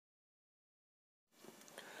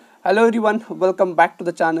Hello everyone, welcome back to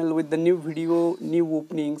the channel with the new video, new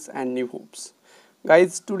openings and new hopes.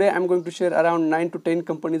 Guys, today I'm going to share around 9 to 10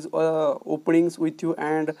 companies openings with you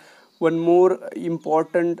and one more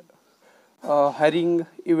important hiring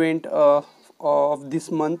event of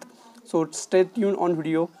this month. So stay tuned on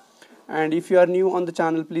video, and if you are new on the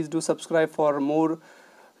channel, please do subscribe for more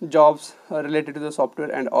jobs related to the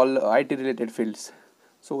software and all IT related fields.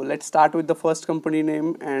 So let's start with the first company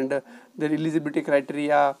name and their eligibility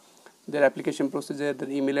criteria, their application procedure, their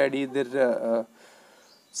email ID, their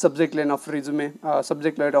subject line of resume,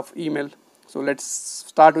 subject line of email. So let's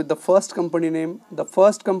start with the first company name. The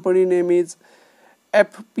first company name is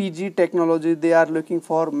FPG Technology. They are looking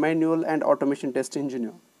for manual and automation test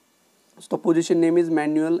engineer. So the position name is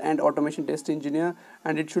manual and automation test engineer,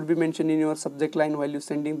 and it should be mentioned in your subject line while you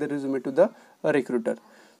sending the resume to the recruiter.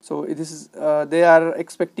 So this is they are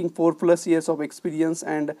expecting 4+ years of experience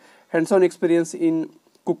and hands-on experience in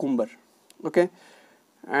Cucumber. Okay,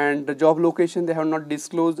 and the job location they have not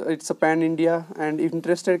disclosed. It's a pan India, and if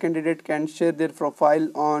interested candidate can share their profile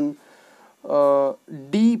on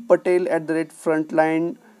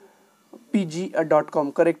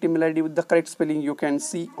dpatel@frontlinepg.com. Correct email ID with the correct spelling you can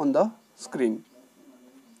see on the screen.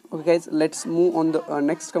 Okay guys, let's move on the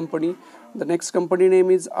next company. The next company name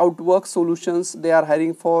is Outwork Solutions. They are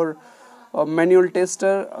hiring for a manual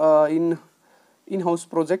tester in-house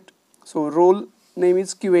project. So role name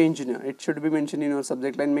is QA engineer. It should be mentioned in your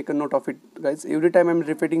subject line. Make a note of it, guys. Every time I'm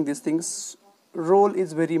repeating these things, role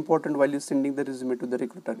is very important while you're sending the resume to the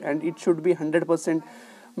recruiter, and it should be 100%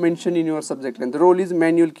 mentioned in your subject line. The role is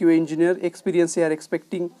manual QA engineer. Experience they are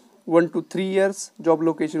expecting 1 to 3 years. Job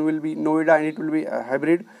location will be Noida, and it will be a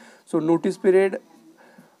hybrid. So notice period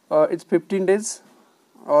it's 15 days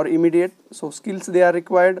or immediate. So skills they are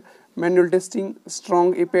required: manual testing,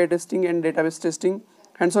 strong API testing and database testing,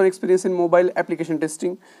 hands-on experience in mobile application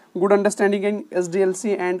testing, good understanding in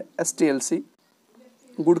SDLC and STLC,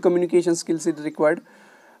 good communication skills is required.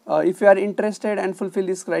 If you are interested and fulfill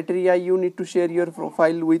this criteria, you need to share your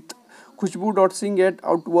profile with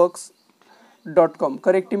khushbu.singh@outworks.com.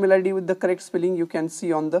 Correct email ID with the correct spelling you can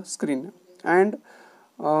see on the screen, and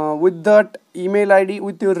with that email ID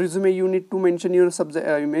with your resume you need to mention your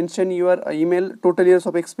email, total years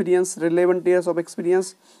of experience, relevant years of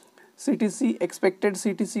experience, CTC, expected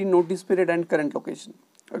CTC, notice period and current location.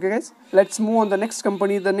 Okay guys, let's move on the next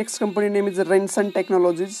company. The next company name is Rens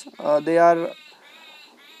Technologies. They are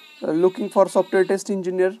looking for software test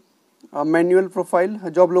engineer, manual profile.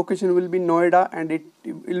 Job location will be Noida, and it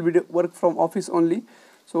will be work from office only.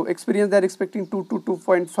 So experience they are expecting 2 to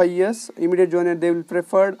 2.5 years. Immediate joiner they will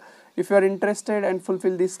preferred. If you are interested and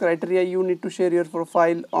fulfill this criteria, you need to share your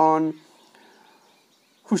profile on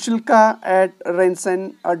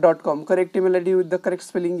hushilka@rensen.com. Correct email ID with the correct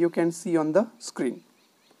spelling you can see on the screen.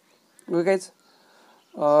 Okay guys,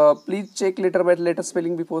 please check letter by letter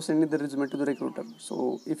spelling before sending the resume to the recruiter.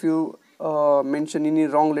 So if you mention any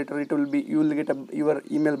wrong letter, you will get your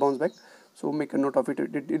email bounce back. So make a note of it.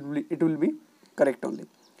 It will be correct only.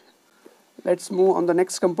 Let's move on the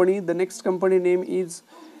next company. The next company name is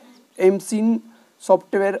MSIN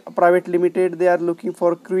Software Private Limited. They are looking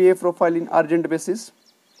for QA profile in urgent basis.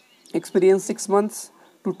 Experience 6 months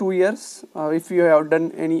to 2 years. If you have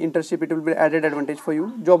done any internship, it will be added advantage for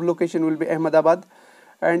you. Job location will be Ahmednagar.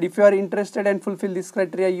 And if you are interested and fulfill this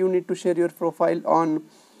criteria, you need to share your profile on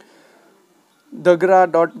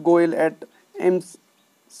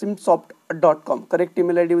dagra.goel@msimsoft.com. Correct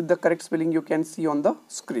email ID with the correct spelling you can see on the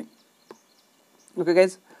screen. Okay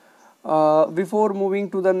guys, before moving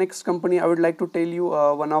to the next company, I would like to tell you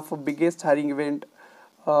one of the biggest hiring event.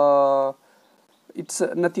 It's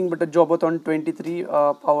nothing but a Jobon 23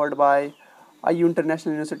 powered by IU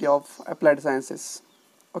International University of Applied Sciences.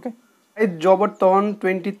 Okay, Jobon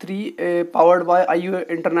 23 powered by IU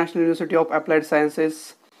International University of Applied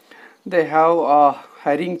Sciences. They have a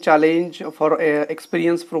hiring challenge for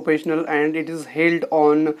experienced professional, and it is held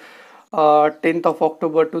on 10th of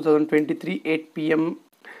October 2023, 8 p.m.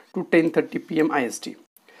 to 10:30 p.m. IST.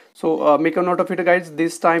 So make a note of it, guys.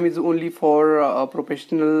 This time is only for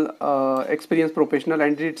professional, experienced professional,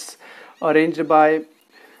 and it's arranged by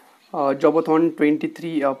Jobon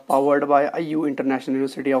 23 powered by IU International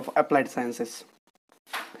University of Applied Sciences.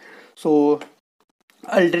 So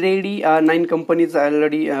already 9 companies are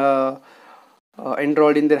already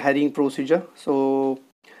enrolled in their hiring procedure. So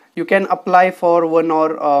you can apply for one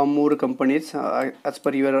or more companies as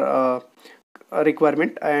per your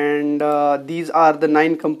requirement, and these are the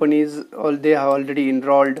 9 companies. They have already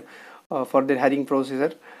enrolled for their hiring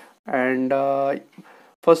procedure. And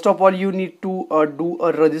first of all, you need to do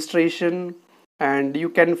a registration and you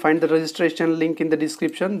can find the registration link in the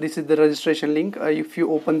description. This is the registration link. If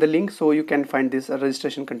you open the link, so you can find this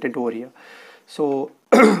registration content over here. So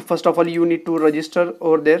first of all, you need to register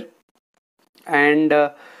over there, and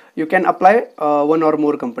you can apply one or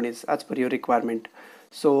more companies as per your requirement.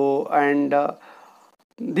 So and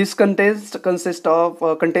this contains of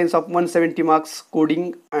 170 marks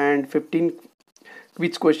coding and 15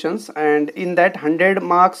 quiz questions, and in that 100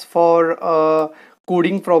 marks for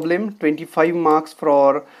coding problem, 25 marks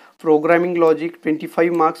for programming logic,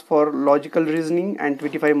 25 marks for logical reasoning, and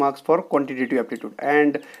 25 marks for quantitative aptitude.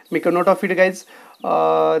 And make a note of it, guys.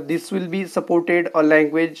 This will be supported a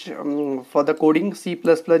language for the coding, C++,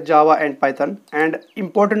 Java, and Python. And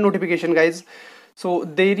important notification, guys, so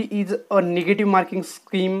there is a negative marking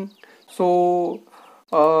scheme, so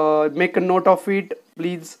make a note of it.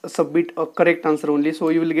 Please submit a correct answer only, so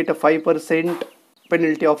you will get a 5%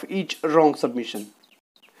 penalty of each wrong submission.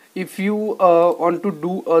 If you want to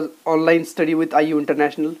do a online study with IU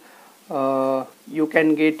International, you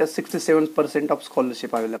can get a 67% of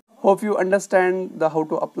scholarship available. Hope you understand the how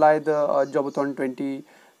to apply the Jobathon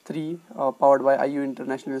 23 powered by IU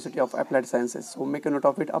International University of Applied Sciences. So make a note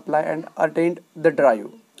of it, apply, and attend the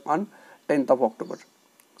drive on 10th of October.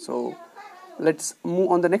 So let's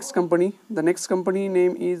move on the next company. The next company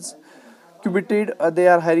name is Cubited. They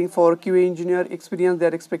are hiring for QA engineer experience. They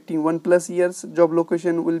are expecting 1+ years. Job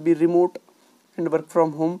location will be remote and work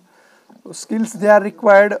from home. Skills they are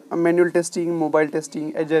required: manual testing, mobile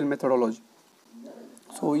testing, agile methodology.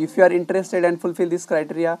 So if you are interested and fulfill this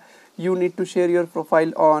criteria, you need to share your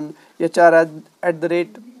profile on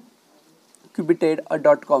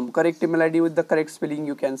hr@cubited.com. Correct email ID with the correct spelling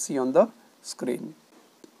you can see on the screen.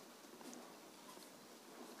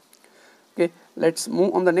 Okay, let's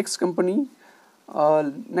move on the next company.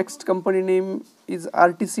 Next company name is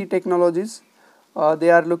RTC Technologies. They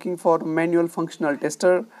are looking for manual functional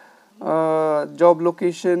tester. Job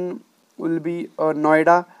location will be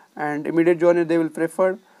Noida, and immediate joiner they will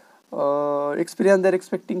prefer. Experience they're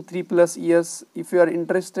expecting 3+ years. If you are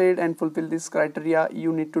interested and fulfill this criteria,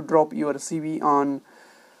 you need to drop your CV on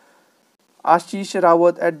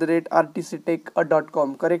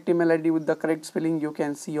ashishrawat@rtctech.com. Correct email ID with the correct spelling you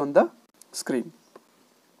can see on the screen.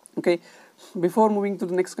 Okay, before moving to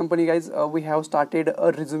the next company, guys, we have started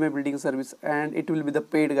a resume building service, and it will be the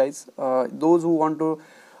paid, guys. Those who want to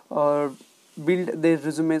build their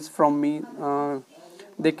resumes from me,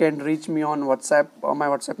 they can reach me on WhatsApp. My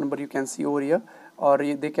WhatsApp number you can see over here, or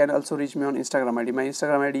they can also reach me on Instagram ID. My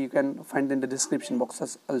Instagram ID you can find in the description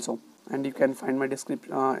boxes also, and you can find my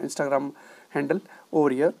Instagram handle over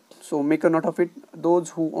here. So make a note of it.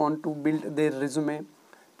 Those who want to build their resume,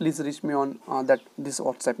 please reach me on this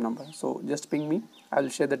WhatsApp number. So just ping me. I will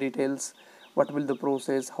share the details, what will the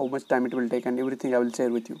process, how much time it will take, and everything I will share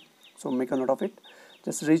with you. So make a note of it.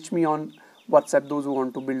 Just reach me on WhatsApp, those who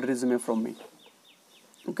want to build resume from me.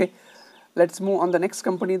 Okay, let's move on the next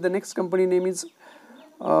company. The next company name is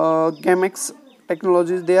Gamex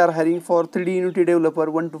Technologies. They are hiring for 3D Unity developer,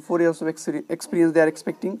 1 to 4 years of experience they are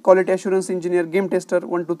expecting. Quality assurance engineer, game tester,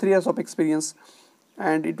 1 to 3 years of experience,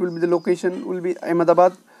 and it will be the location will be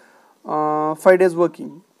Ahmednagar. 5 days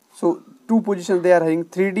working. So 2 positions they are hiring.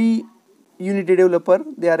 3D Unity developer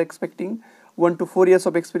they are expecting 1 to 4 years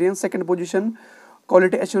of experience. Second position,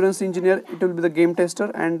 quality assurance engineer, it will be the game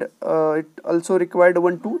tester, and it also required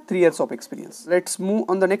 1 to 3 years of experience. Let's move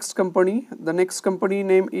on the next company. The next company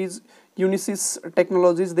name is Unisys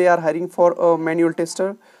Technologies. They are hiring for a manual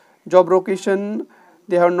tester. Job location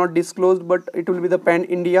they have not disclosed, but it will be the Pan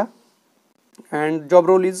India, and job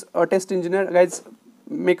role is a test engineer. Guys,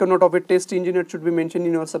 make a note of it. Test engineer should be mentioned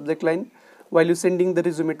in your subject line while you sending the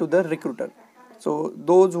resume to the recruiter. So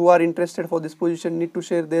those who are interested for this position need to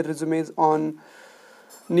share their resumes on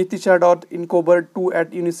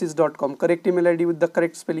nitisha.incober2@unisys.com. Correct email ID with the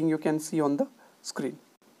correct spelling you can see on the screen.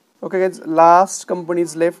 Okay, guys, last company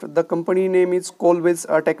is left. The company name is Colways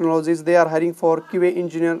Technologies. They are hiring for QA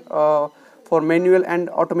engineer for manual and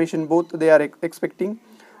automation both they are expecting,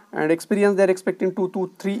 and experience they are expecting 2 to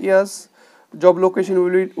 3 years. Job location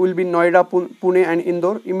will be Noida, Pune, and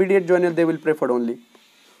Indore. Immediate joiner they will prefer only.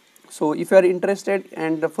 So if you are interested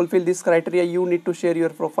and fulfill this criteria, you need to share your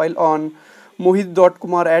profile on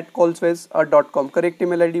mohit.kumar@colways.com. Correct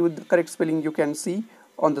email ID with the correct spelling you can see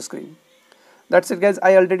on the screen. That's it, guys.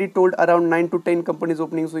 I already told around 9 to 10 companies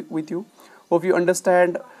openings with you. Hope you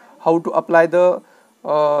understand how to apply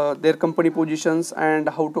their company positions and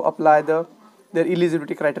how to apply their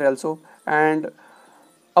eligibility criteria also, and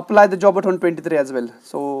apply the Jobathon 23 as well.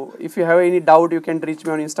 So if you have any doubt, you can reach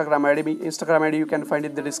me on Instagram ID. Instagram ID you can find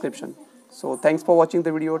in the description. So thanks for watching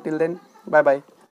the video. Till then, bye bye.